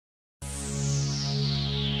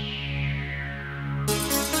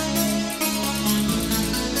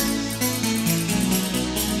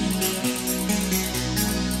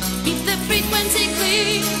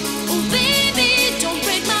clean. Oh baby, don't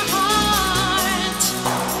break my heart.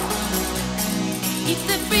 Keep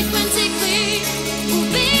the frequency clean. Oh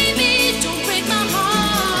baby, don't break my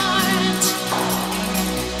heart.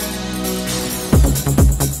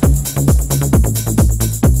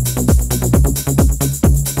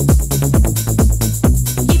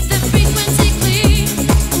 Keep the frequency clean.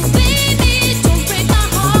 Oh baby, don't break my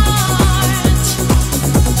heart.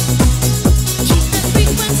 Keep the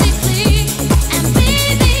frequency clean. And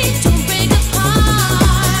baby, don't break apart.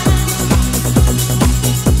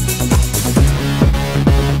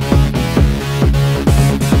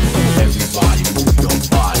 Everybody move your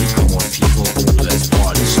body, come on people, ooh, let's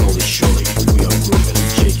party. Slowly, surely, we are grooving.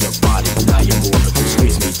 Shake your body, now you're moving.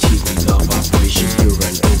 Squeeze me, tease me, love vibration. You're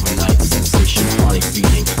an overnight sensation, heart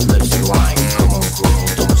beating, lips flying. Come on girl,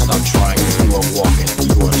 don't stop trying. You are walking,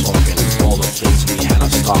 you are talking. All the things we had are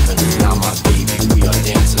stopping. Now my baby, we are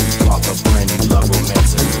dancing. Talk a brand new love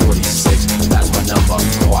romancing. 46, that's my number.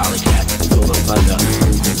 Go alley cat, feel the thunder.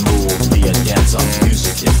 Move, be a dancer.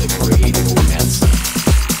 Music is the great romancer.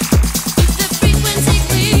 Keep the frequency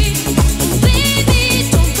clean. Oh baby,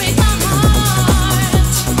 don't break my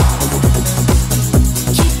heart.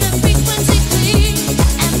 Keep the frequency clean.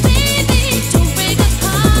 And baby, don't break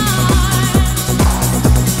apart.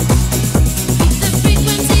 Keep the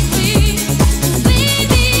frequency clean. Oh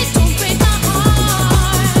baby, don't break my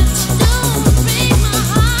heart. Don't break my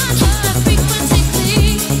heart. Keep the frequency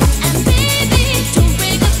clean. And baby, don't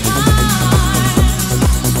break apart.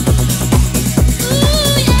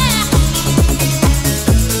 Ooh yeah.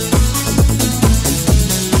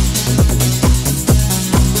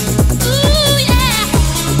 Ooh yeah.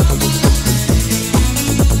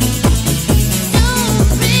 Don't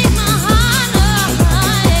break my heart.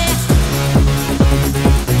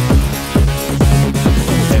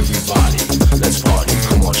 Everybody, let's party.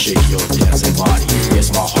 Come on, shake your dancing body. Yes,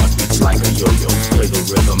 my heart beats like a yo-yo. Play the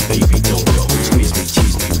rhythm, baby, don't go. Squeeze me,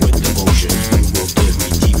 tease me with devotion. You will give me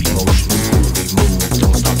deep emotion. Groovy move,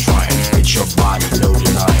 don't stop trying. It's your body, no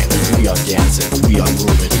denying. We are dancing, we are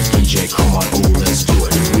grooving. DJ, come on, ooh, let's do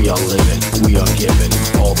it. We are living, we are giving.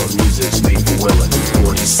 All the music's made for willing.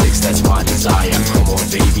 46, that's my desire. Come on,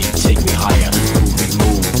 baby, take me higher. Groovy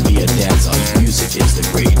move, be a dancer. Music is the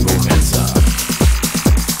great romancer.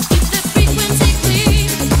 Keep the frequency clean.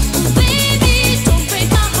 Oh baby, don't break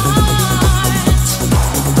my heart.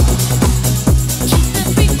 Keep the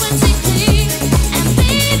frequency clean. And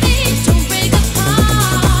baby, don't break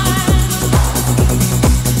apart.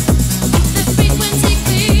 Keep the frequency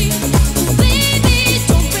clean. Oh baby,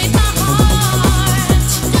 don't break my heart.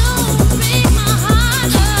 Don't break my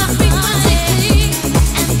heart. Keep the frequency clean.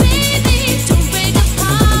 And baby, don't break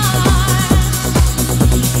apart.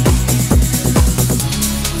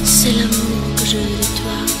 C'est l'amour que je veux de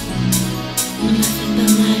toi. Ne me fais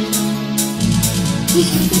pas mal.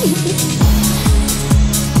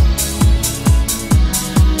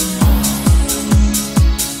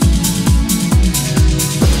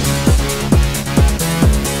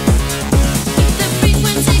 Keep the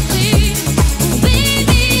frequency clean. Oh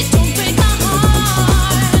baby, don't break my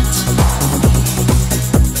heart.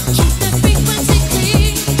 Keep the frequency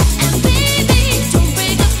clean. And baby, don't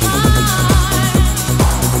break apart.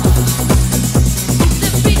 Keep the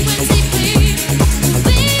frequency clean. Oh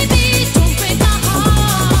baby, don't break my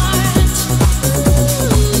heart.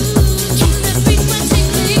 Keep the frequency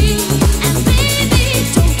clean. And baby,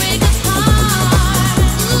 don't break apart.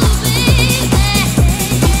 Ooh baby,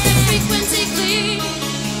 keep the frequency clean.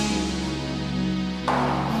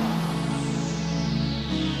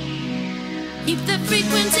 Keep the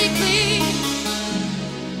frequency clean.